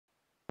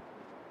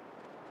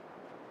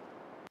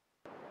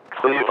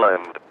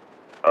Cleveland,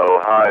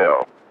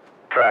 Ohio.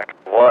 Track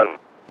 1.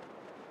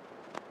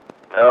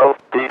 No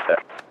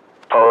defects.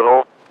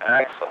 Total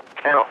axle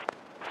count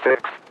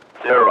 60.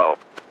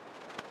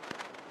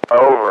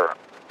 Over.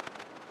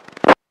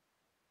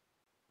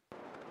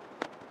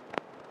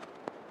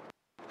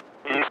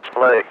 East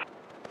Lake,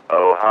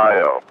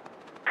 Ohio.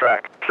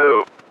 Track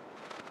 2.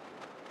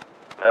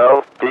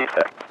 No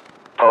defects.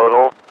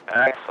 Total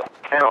axle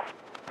count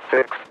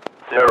 60.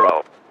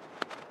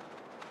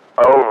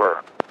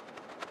 Over.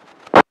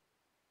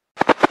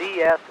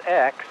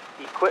 CSX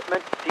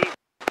Equipment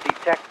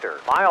Detector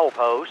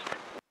Milepost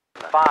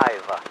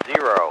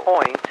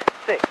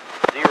 50.60.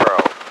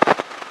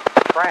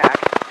 Track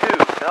 2.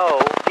 No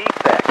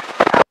defects.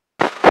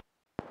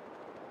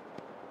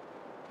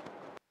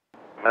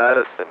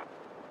 Madison,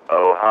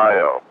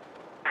 Ohio.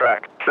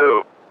 Track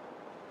 2.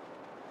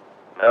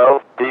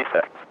 No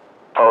defects.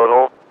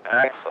 Total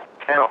axle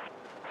count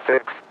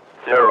 60.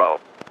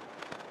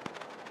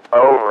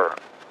 Over.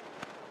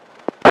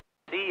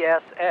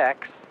 CSX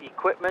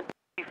Equipment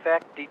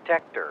Defect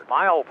Detector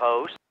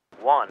Milepost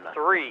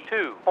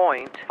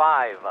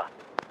 132.5.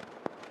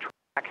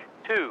 Track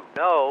 2.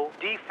 No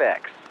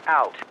defects.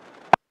 Out.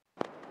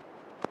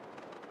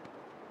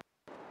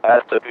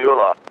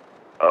 Ashtabula,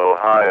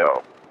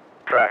 Ohio.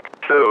 Track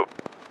 2.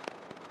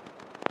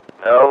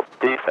 No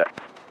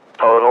defects.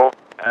 Total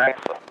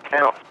axle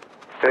count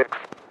 60.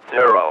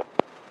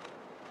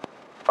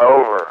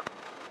 Over.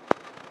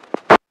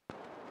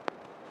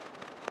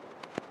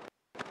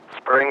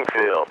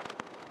 Springfield,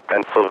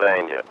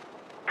 Pennsylvania.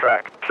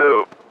 Track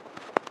 2.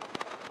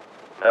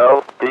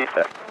 No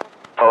defects.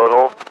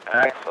 Total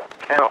axle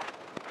count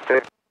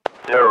 60.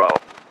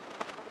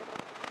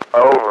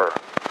 Over.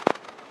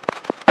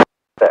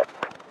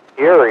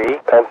 Erie,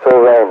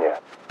 Pennsylvania.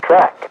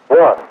 Track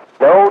 1.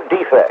 No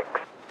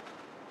defects.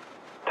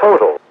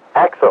 Total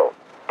axle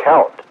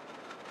count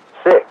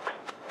 60.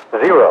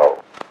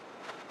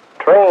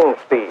 Train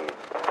speed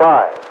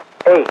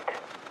 5.8.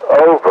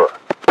 Over.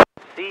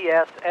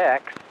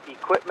 CSX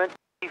Equipment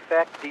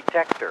Defect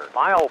Detector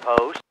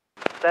Milepost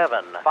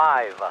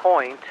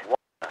 75.1.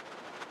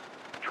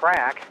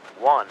 Track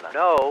 1.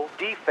 No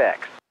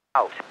defects.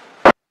 Out.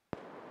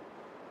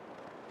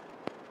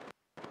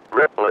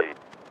 Ripley,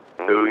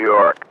 New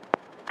York.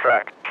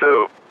 Track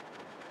 2.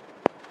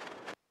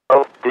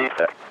 No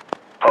defects.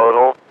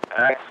 Total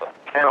axle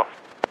count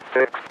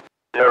 60.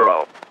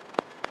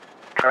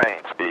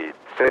 Train speed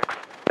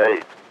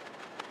 6.8.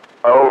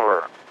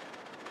 Over.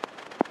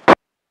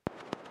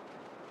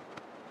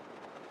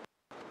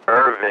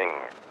 Irving,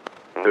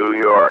 New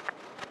York.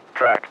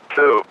 Track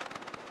 2.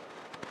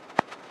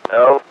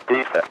 No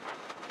defects.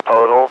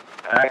 Total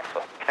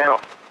axle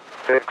count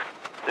 60.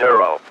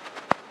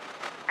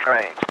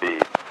 Train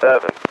speed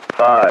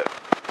 7.5.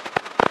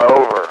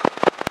 Over.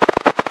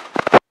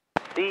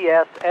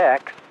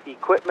 CSX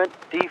Equipment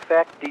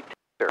Defect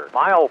Detector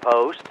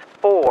Milepost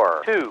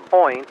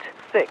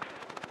 42.6.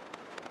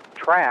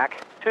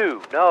 Track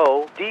 2.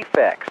 No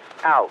defects.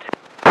 Out.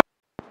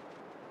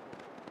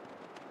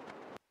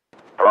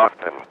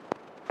 Brockton,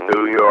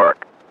 New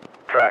York.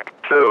 Track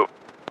 2.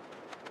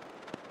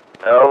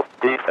 No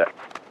defects.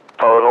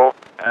 Total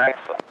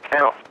axle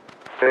count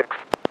 60.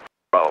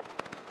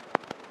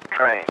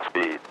 Train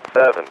speed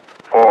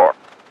 7.4.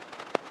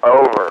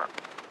 Over.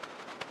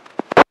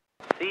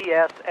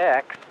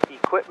 CSX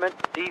Equipment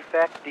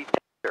Defect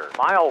Detector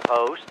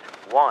Milepost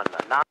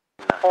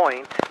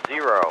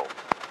 19.0.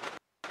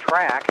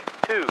 Track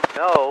 2.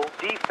 No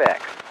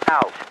defects.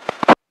 Out.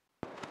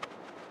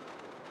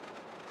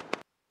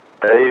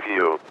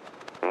 Bayview,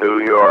 New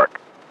York.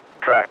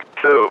 Track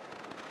 2.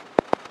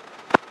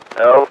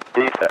 No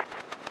defects.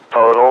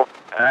 Total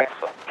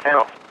axle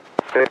count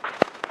 60.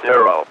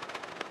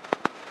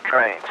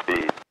 Train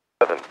speed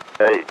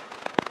 7.8.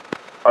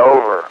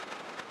 Over.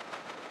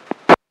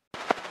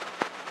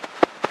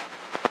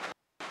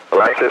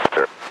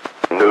 Rochester,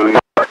 New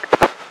York.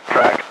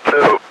 Track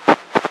 2.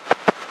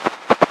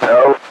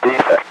 No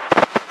defects.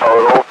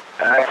 Total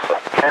axle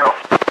count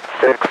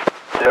 60.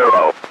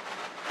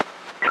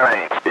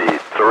 Train speed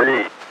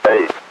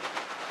 3.8.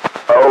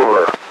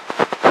 Over.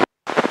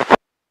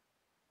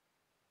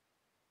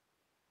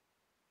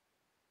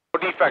 No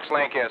defects,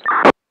 Lancaster.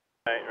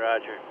 Right,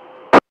 Roger.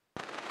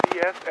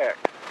 CSX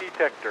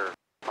Detector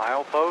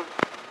Milepost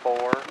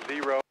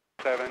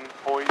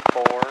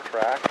 407.4.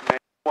 Track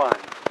 1.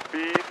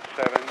 Speed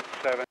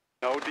 77.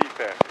 No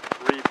defect.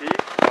 Repeat.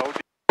 No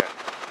defect.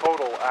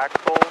 Total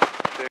axle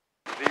 60.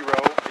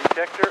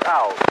 Detector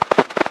out.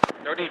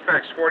 No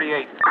defects,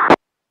 48.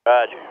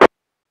 Roger.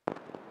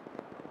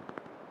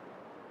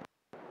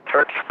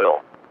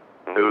 Churchville,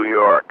 New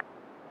York.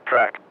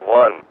 Track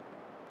 1.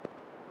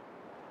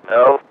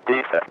 No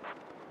defects.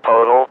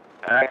 Total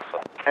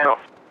axle count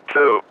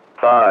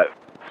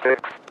 2.56.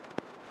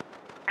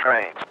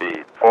 Train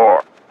speed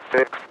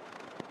 4.6.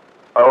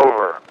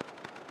 Over.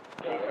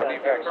 No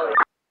defects.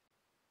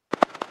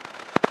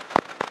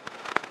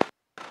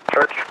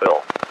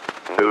 Churchville,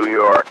 New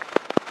York.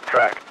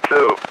 Track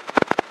 2.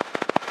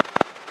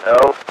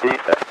 No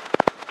defects.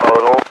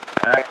 Total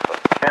axle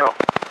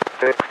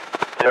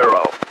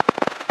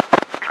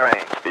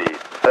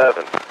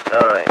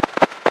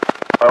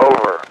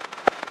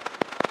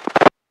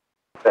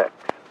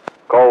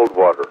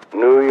Stillwater,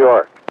 New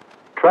York.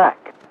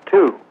 Track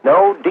 2,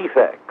 no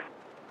defects.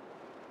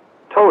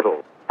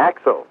 Total,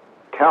 axle,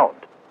 count,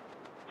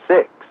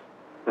 6,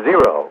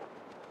 0.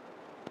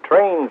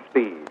 Train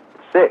speed,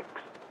 6,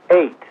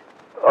 8,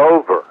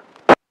 over.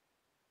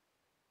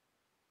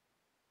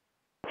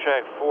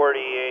 Check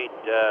 48,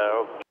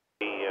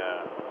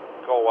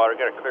 Coldwater,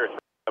 got a clear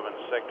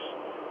 376.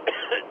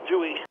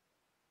 2 east.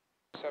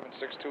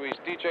 762 East.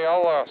 DJ,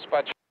 I'll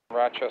spot you in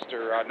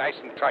Rochester, nice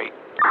and tight.